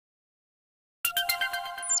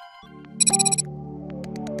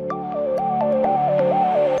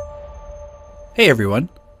Hey everyone!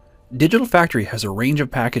 Digital Factory has a range of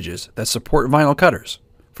packages that support vinyl cutters.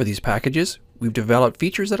 For these packages, we've developed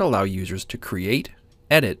features that allow users to create,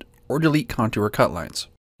 edit, or delete contour cut lines.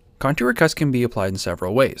 Contour cuts can be applied in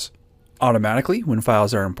several ways. Automatically when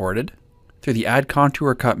files are imported, through the Add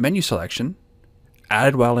Contour Cut menu selection,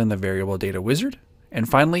 added while in the Variable Data Wizard, and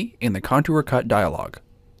finally in the Contour Cut dialog.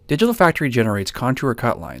 Digital Factory generates contour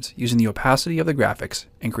cut lines using the opacity of the graphics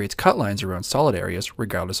and creates cut lines around solid areas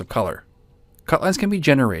regardless of color. Cut lines can be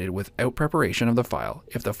generated without preparation of the file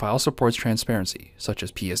if the file supports transparency, such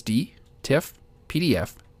as PSD, Tiff,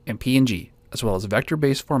 PDF, and PNG, as well as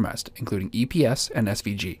vector-based formats including EPS and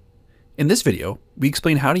SVG. In this video, we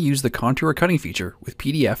explain how to use the contour cutting feature with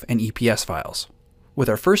PDF and EPS files. With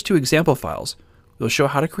our first two example files, we'll show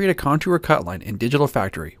how to create a contour cut line in Digital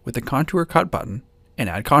Factory with the Contour Cut button and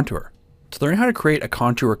Add Contour. To learn how to create a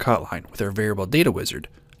contour cut line with our Variable Data Wizard,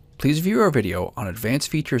 please view our video on advanced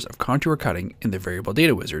features of contour cutting in the Variable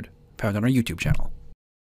Data Wizard found on our YouTube channel.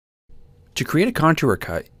 To create a contour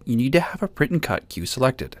cut, you need to have a print and cut queue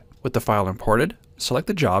selected. With the file imported, select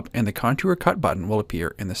the job and the Contour Cut button will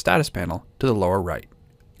appear in the status panel to the lower right.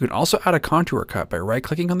 You can also add a contour cut by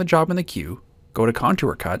right-clicking on the job in the queue, go to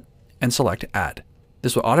Contour Cut, and select Add.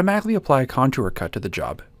 This will automatically apply a contour cut to the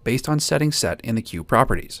job based on settings set in the queue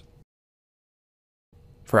properties.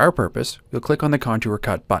 For our purpose, we'll click on the Contour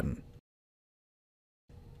Cut button.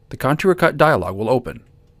 The Contour Cut dialog will open.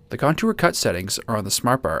 The Contour Cut settings are on the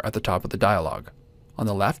smart bar at the top of the dialog. On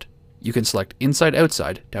the left, you can select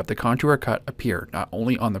Inside-Outside to have the Contour Cut appear not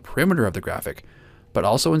only on the perimeter of the graphic, but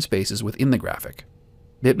also in spaces within the graphic.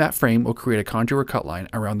 Bitmap Frame will create a contour cut line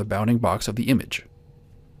around the bounding box of the image.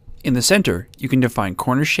 In the center, you can define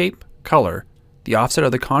corner shape, color, the offset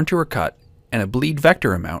of the contour cut, and a bleed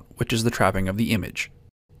vector amount, which is the trapping of the image.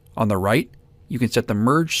 On the right, you can set the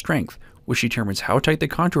merge strength, which determines how tight the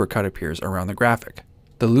contour cut appears around the graphic.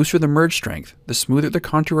 The looser the merge strength, the smoother the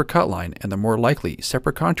contour cut line, and the more likely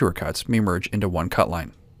separate contour cuts may merge into one cut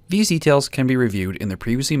line. These details can be reviewed in the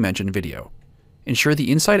previously mentioned video. Ensure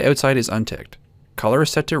the inside-outside is unticked, color is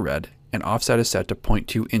set to red, and offset is set to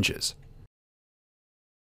 0.2 inches.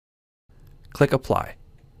 Click Apply.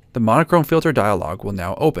 The monochrome filter dialog will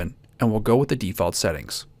now open and will go with the default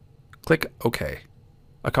settings. Click OK.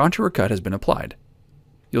 A contour cut has been applied.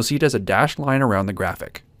 You'll see it as a dashed line around the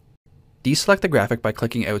graphic. Deselect the graphic by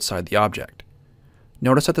clicking outside the object.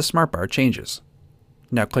 Notice that the smart bar changes.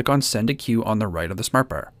 Now click on Send to Queue on the right of the smart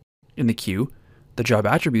bar. In the queue, the job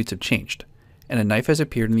attributes have changed, and a knife has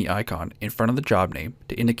appeared in the icon in front of the job name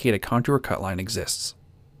to indicate a contour cut line exists.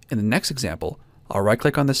 In the next example, I'll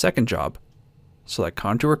right-click on the second job, select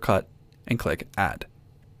Contour Cut, and click Add.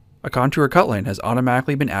 A contour cut line has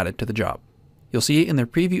automatically been added to the job. You'll see it in the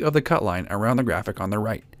preview of the cut line around the graphic on the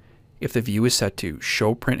right, if the view is set to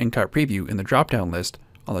Show Print and Cut Preview in the drop-down list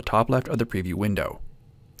on the top left of the preview window.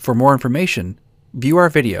 For more information, view our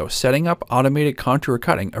video Setting Up Automated Contour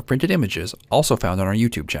Cutting of Printed Images, also found on our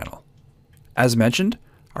YouTube channel. As mentioned,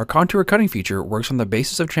 our contour cutting feature works on the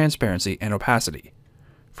basis of transparency and opacity.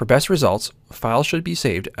 For best results, files should be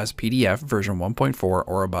saved as PDF version 1.4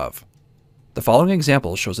 or above. The following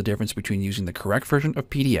example shows the difference between using the correct version of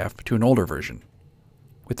PDF to an older version.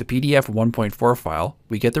 With the PDF 1.4 file,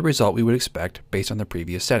 we get the result we would expect based on the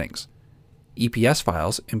previous settings. EPS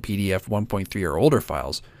files and PDF 1.3 or older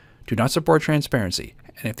files do not support transparency,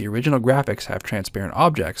 and if the original graphics have transparent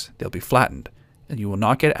objects, they'll be flattened, and you will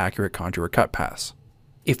not get accurate contour cut paths.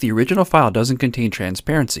 If the original file doesn't contain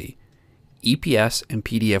transparency, EPS and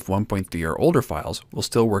PDF 1.3 or older files will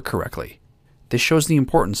still work correctly. This shows the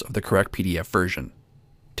importance of the correct PDF version.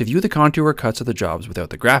 To view the contour cuts of the jobs without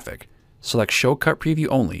the graphic, select Show Cut Preview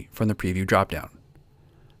Only from the Preview dropdown.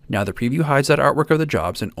 Now the preview hides that artwork of the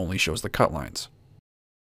jobs and only shows the cut lines.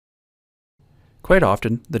 Quite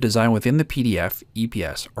often, the design within the PDF,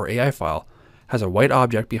 EPS, or AI file has a white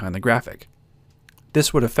object behind the graphic.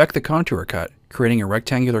 This would affect the contour cut, creating a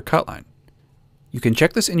rectangular cut line. You can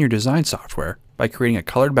check this in your design software by creating a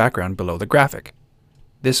colored background below the graphic.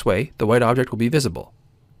 This way, the white object will be visible.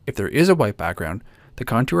 If there is a white background, the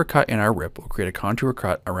contour cut in our RIP will create a contour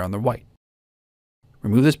cut around the white.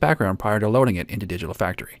 Remove this background prior to loading it into Digital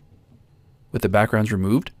Factory. With the backgrounds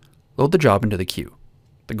removed, load the job into the queue.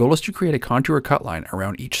 The goal is to create a contour cut line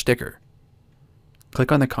around each sticker.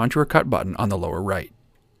 Click on the Contour Cut button on the lower right.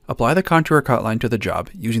 Apply the contour cut line to the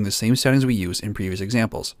job using the same settings we used in previous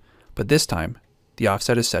examples, but this time, the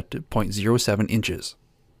offset is set to 0.07 inches.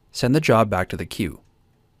 Send the job back to the queue.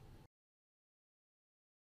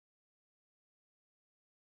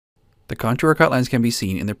 The contour cut lines can be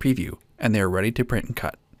seen in the preview, and they are ready to print and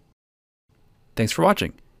cut. Thanks for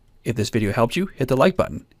watching. If this video helped you, hit the like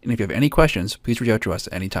button, and if you have any questions, please reach out to us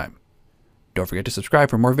at any time. Don't forget to subscribe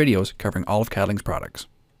for more videos covering all of Cataling's products.